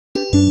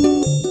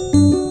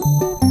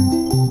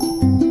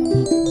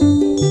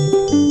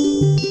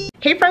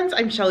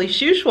Shelly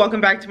Shoosh. Welcome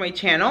back to my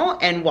channel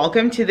and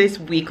welcome to this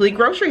weekly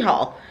grocery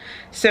haul.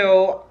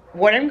 So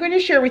what I'm going to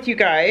share with you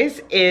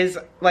guys is,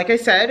 like I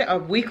said, a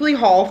weekly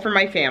haul for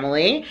my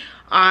family.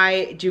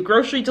 I do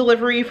grocery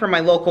delivery from my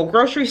local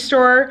grocery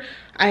store.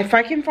 If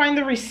I can find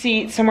the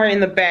receipt somewhere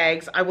in the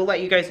bags, I will let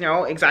you guys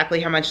know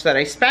exactly how much that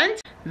I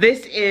spent.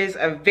 This is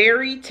a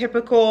very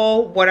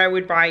typical what I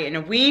would buy in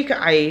a week.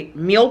 I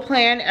meal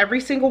plan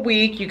every single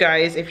week. You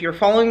guys, if you're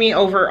following me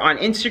over on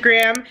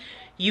Instagram,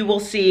 you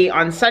will see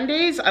on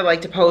Sundays, I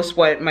like to post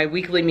what my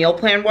weekly meal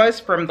plan was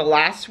from the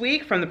last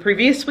week, from the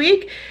previous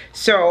week.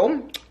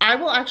 So I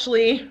will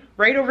actually,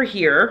 right over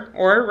here,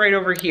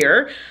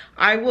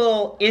 I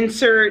will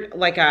insert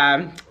like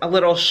a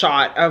little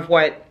shot of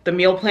what the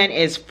meal plan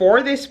is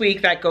for this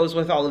week that goes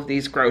with all of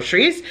these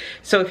groceries.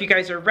 So if you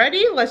guys are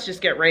ready, let's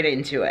just get right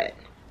into it.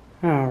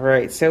 All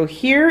right, so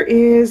here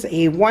is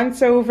a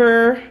once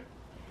over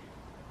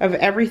of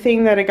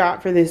everything that I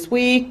got for this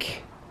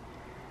week.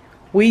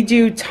 We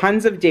do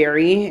tons of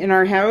dairy in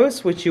our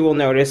house, which you will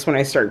notice when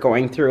I start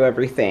going through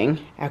everything.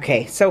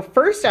 Okay, so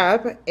first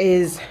up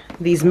is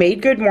these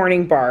Made Good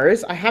morning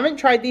bars. I haven't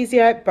tried these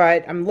yet,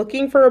 but I'm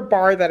looking for a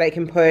bar that I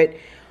can put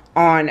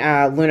on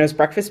Luna's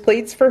breakfast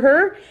plates for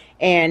her.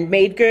 And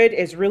Made Good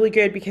is really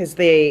good because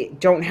they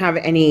don't have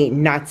any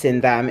nuts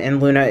in them,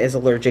 and Luna is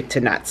allergic to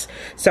nuts.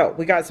 So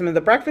we got some of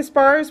the breakfast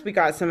bars. We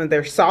got some of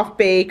their soft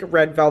bake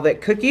red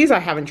velvet cookies. I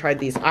haven't tried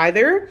these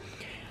either.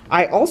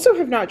 I also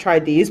have not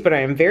tried these, but I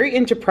am very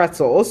into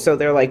pretzels, so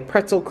they're like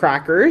pretzel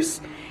crackers.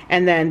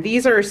 And then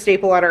these are a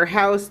staple at our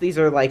house. These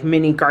are like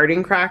mini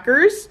garden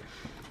crackers.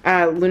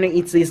 Luna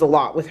eats these a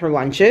lot with her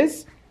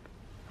lunches.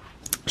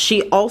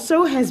 She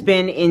also has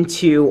been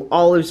into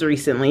olives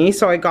recently,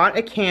 so I got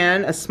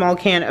a small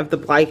can of the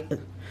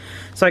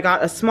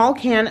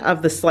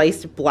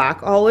sliced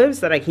black olives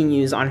that I can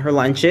use on her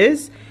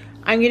lunches.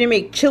 I'm gonna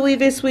make chili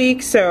this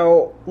week,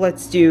 so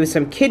let's do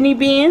some kidney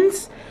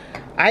beans.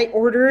 I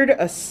ordered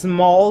a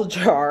small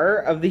jar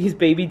of these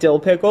baby dill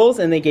pickles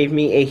and they gave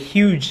me a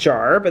huge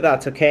jar, but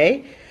that's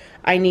okay.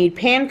 I need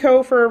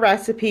panko for a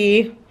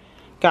recipe.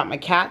 Got my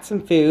cat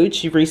some food.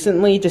 She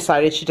recently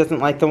decided she doesn't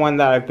like the one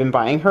that I've been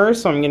buying her,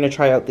 so I'm going to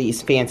try out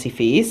these Fancy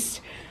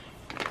Feast.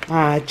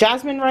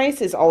 Jasmine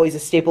rice is always a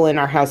staple in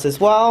our house as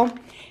well.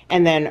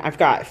 And then I've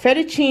got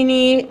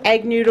fettuccine,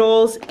 egg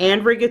noodles,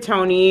 and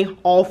rigatoni,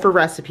 all for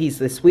recipes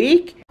this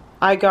week.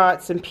 I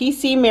got some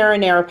PC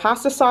marinara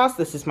pasta sauce.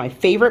 This is my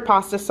favorite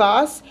pasta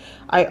sauce.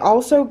 I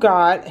also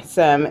got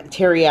some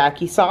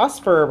teriyaki sauce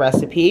for a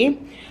recipe.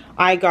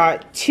 I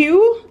got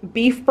 2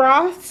 beef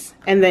broths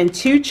and then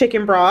 2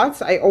 chicken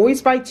broths. I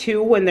always buy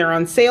 2 when they're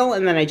on sale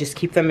and then I just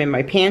keep them in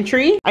my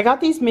pantry. I got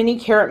these mini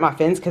carrot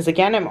muffins because,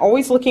 again, I'm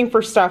always looking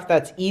for stuff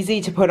that's easy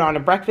to put on a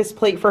breakfast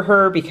plate for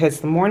her because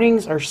the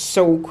mornings are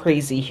so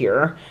crazy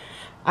here.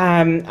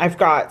 I've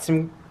got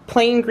some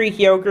plain Greek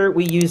yogurt.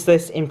 We use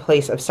this in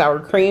place of sour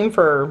cream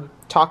for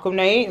taco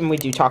night, and we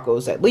do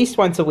tacos at least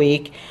once a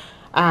week.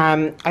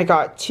 I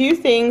got 2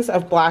 things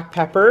of black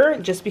pepper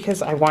just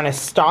because I want to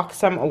stock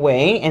some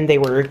away, and they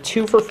were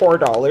 2 for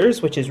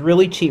 $4, which is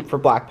really cheap for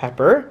black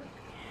pepper.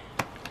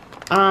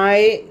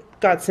 I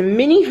got some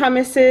mini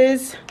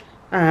hummuses.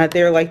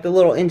 They're like the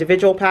little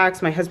individual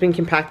packs. My husband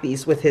can pack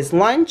these with his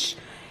lunch.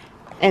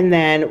 And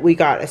then we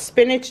got a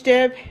spinach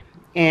dip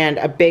and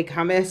a big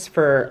hummus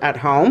for at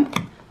home.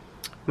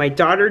 My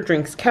daughter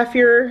drinks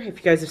kefir. If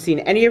you guys have seen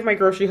any of my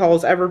grocery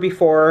hauls ever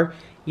before,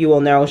 you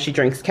will know she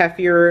drinks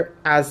kefir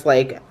as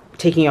like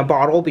taking a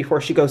bottle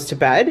before she goes to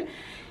bed.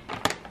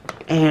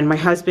 And my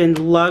husband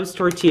loves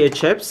tortilla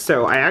chips,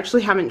 so I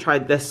actually haven't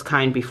tried this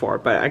kind before,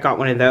 but I got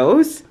one of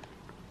those.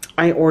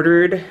 I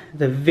ordered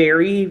the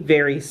very,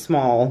 very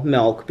small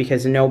milk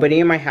because nobody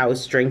in my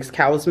house drinks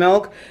cow's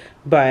milk,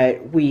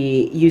 but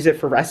we use it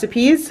for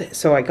recipes.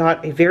 So I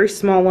got a very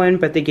small one,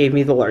 but they gave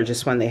me the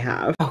largest one they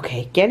have.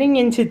 Okay, getting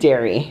into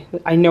dairy.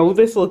 I know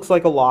this looks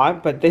like a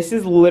lot, but this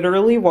is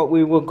literally what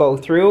we will go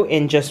through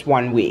in just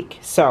 1 week.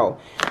 So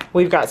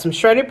we've got some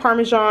shredded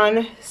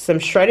Parmesan, some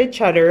shredded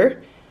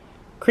cheddar,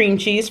 cream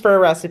cheese for a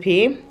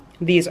recipe.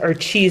 These are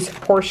cheese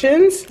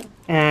portions,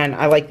 and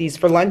I like these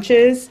for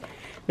lunches.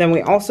 Then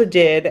we also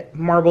did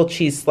marble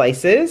cheese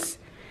slices.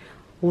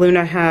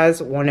 Luna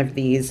has one of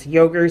these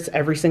yogurts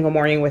every single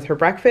morning with her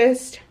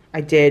breakfast.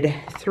 I did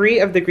 3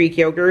 of the Greek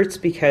yogurts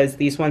because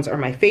these ones are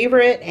my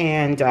favorite,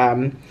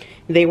 and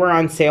they were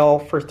on sale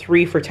for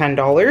 3 for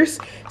 $10.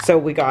 So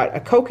we got a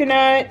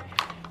coconut,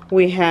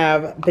 we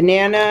have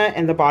banana,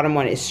 and the bottom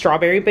one is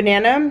strawberry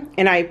banana.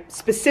 And I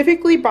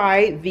specifically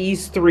buy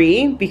these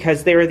 3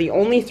 because they're the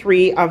only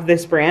 3 of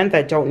this brand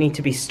that don't need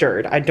to be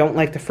stirred. I don't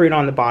like the fruit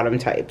on the bottom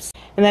types.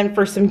 And then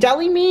for some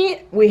deli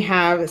meat, we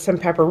have some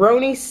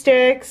pepperoni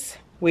sticks.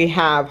 We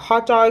have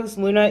hot dogs.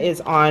 Luna is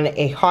on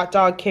a hot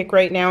dog kick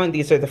right now, and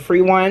these are the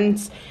free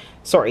ones.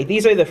 Sorry,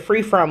 these are the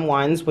free from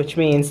ones, which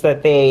means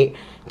that they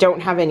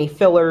don't have any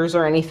fillers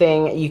or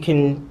anything. You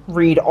can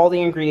read all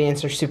the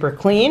ingredients are super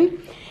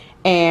clean.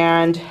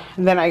 And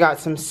then I got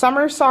some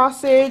summer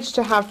sausage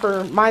to have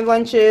for my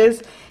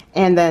lunches.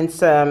 and then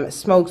some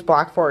smoked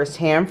Black Forest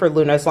ham for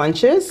Luna's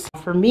lunches.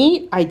 For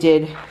meat, I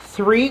did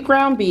 3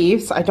 ground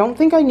beefs. I don't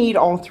think I need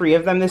all 3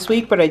 of them this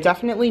week, but I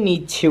definitely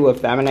need 2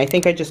 of them, and I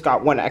think I just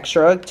got 1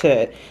 extra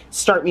to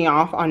start me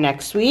off on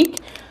next week.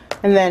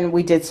 And then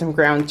we did some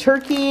ground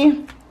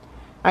turkey.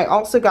 I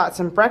also got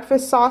some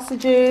breakfast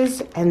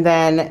sausages and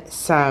then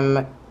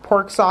some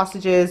pork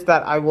sausages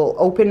that I will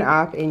open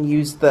up and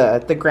use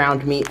the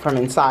ground meat from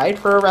inside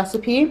for a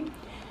recipe.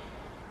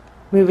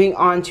 Moving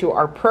on to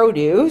our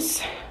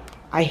produce.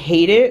 I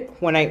hate it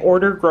when I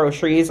order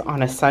groceries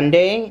on a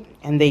Sunday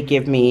and they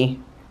give me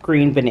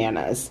green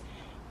bananas.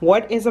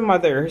 What is a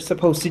mother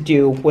supposed to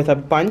do with a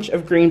bunch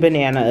of green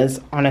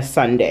bananas on a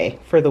Sunday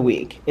for the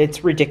week?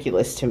 It's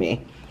ridiculous to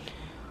me.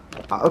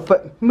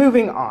 But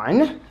moving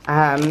on,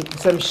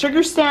 some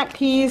sugar snap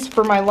peas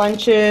for my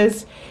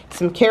lunches,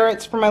 some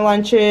carrots for my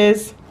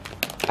lunches.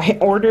 I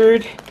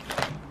ordered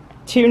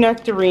 2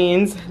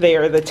 nectarines. They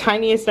are the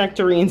tiniest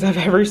nectarines I've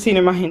ever seen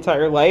in my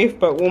entire life,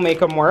 but we'll make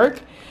them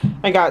work.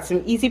 I got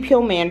some easy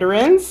peel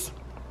mandarins.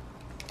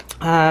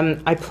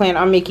 I plan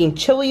on making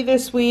chili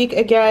this week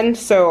again,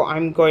 so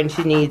I'm going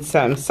to need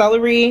some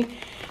celery.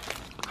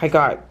 I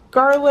got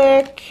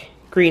garlic.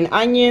 Green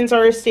onions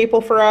are a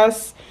staple for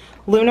us.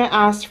 Luna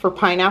asked for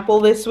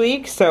pineapple this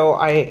week, so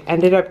I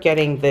ended up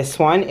getting this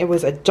one. It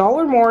was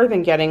 $1 more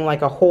than getting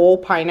like a whole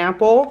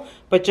pineapple,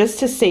 but just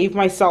to save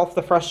myself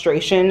the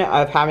frustration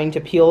of having to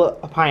peel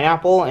a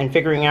pineapple and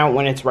figuring out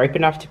when it's ripe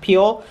enough to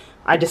peel,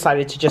 I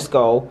decided to just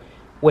go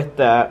with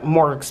the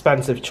more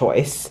expensive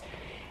choice.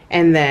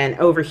 And then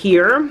over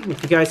here,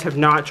 if you guys have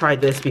not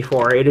tried this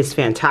before, it is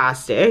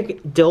fantastic.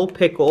 Dill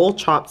pickle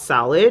chopped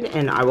salad,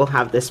 and I will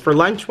have this for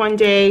lunch one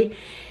day.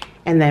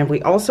 And then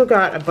we also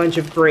got a bunch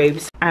of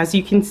grapes. As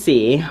you can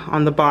see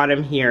on the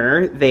bottom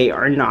here, they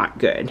are not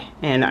good.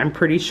 And I'm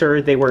pretty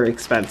sure they were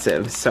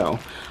expensive. So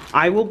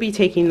I will be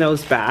taking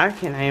those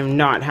back, and I am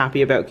not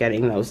happy about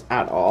getting those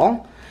at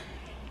all.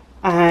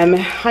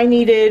 I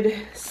needed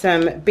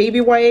some baby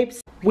wipes.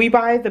 We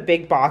buy the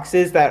big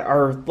boxes that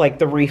are like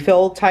the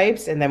refill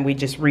types, and then we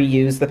just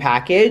reuse the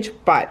package.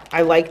 But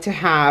I like to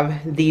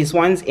have these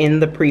ones in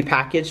the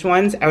pre-packaged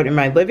ones out in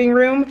my living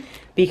room,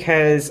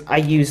 because I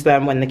use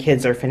them when the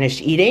kids are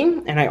finished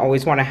eating, and I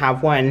always want to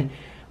have one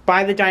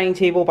by the dining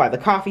table, by the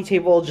coffee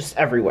table, just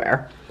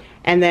everywhere.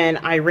 And then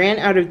I ran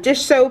out of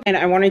dish soap, and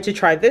I wanted to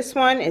try this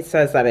one. It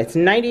says that it's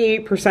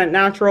 98%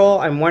 natural.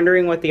 I'm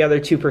wondering what the other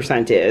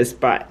 2% is,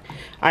 but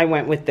I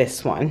went with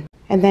this one.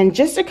 And then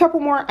just a couple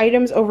more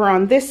items over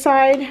on this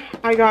side.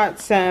 I got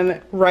some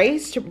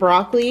riced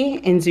broccoli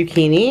and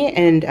zucchini,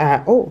 and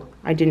oh,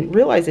 I didn't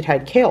realize it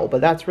had kale, but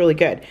that's really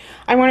good.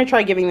 I want to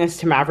try giving this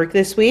to Maverick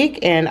this week,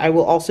 and I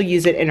will also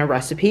use it in a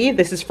recipe.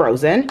 This is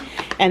frozen.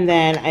 And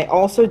then I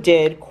also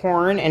did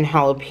corn and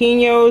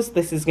jalapenos.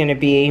 This is going to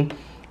be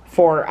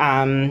for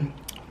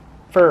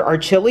our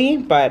chili,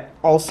 but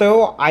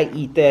also I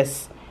eat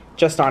this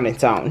just on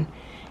its own.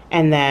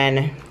 And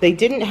then they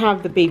didn't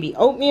have the baby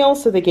oatmeal,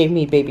 so they gave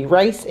me baby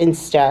rice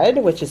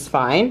instead, which is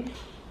fine.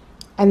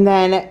 And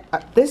then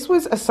this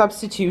was a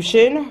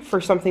substitution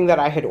for something that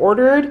I had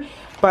ordered,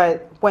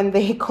 but when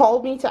they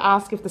called me to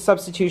ask if the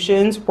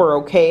substitutions were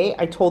okay,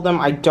 I told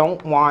them I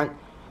don't want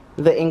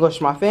the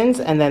English muffins,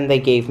 and then they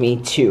gave me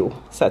 2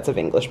 sets of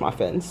English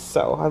muffins.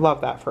 So I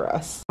love that for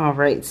us. All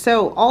right,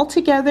 so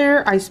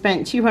altogether I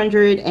spent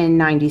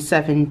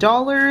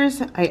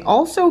 $297. I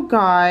also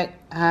got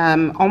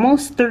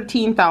almost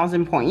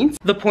 13,000 points.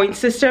 The point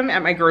system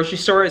at my grocery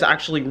store is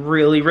actually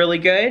really, really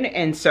good.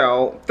 And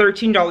so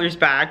 $13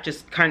 back,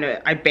 just kind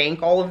of, I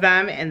bank all of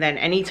them. And then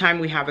anytime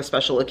we have a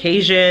special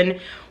occasion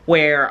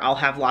where I'll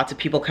have lots of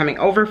people coming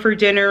over for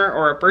dinner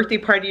or a birthday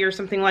party or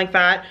something like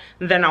that,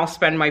 then I'll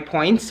spend my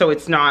points. So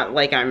it's not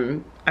like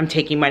I'm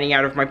taking money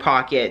out of my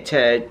pocket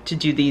to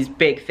do these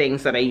big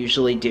things that I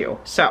usually do.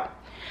 So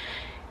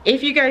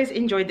if you guys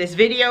enjoyed this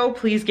video,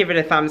 please give it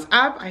a thumbs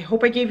up. I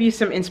hope I gave you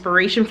some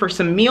inspiration for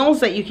some meals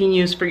that you can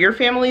use for your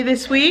family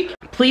this week.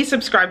 Please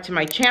subscribe to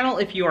my channel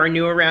if you are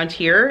new around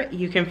here.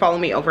 You can follow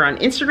me over on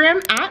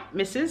Instagram at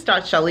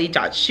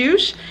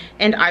mrs.shelly.shoosh,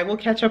 and I will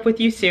catch up with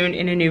you soon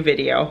in a new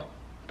video.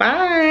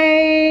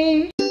 Bye!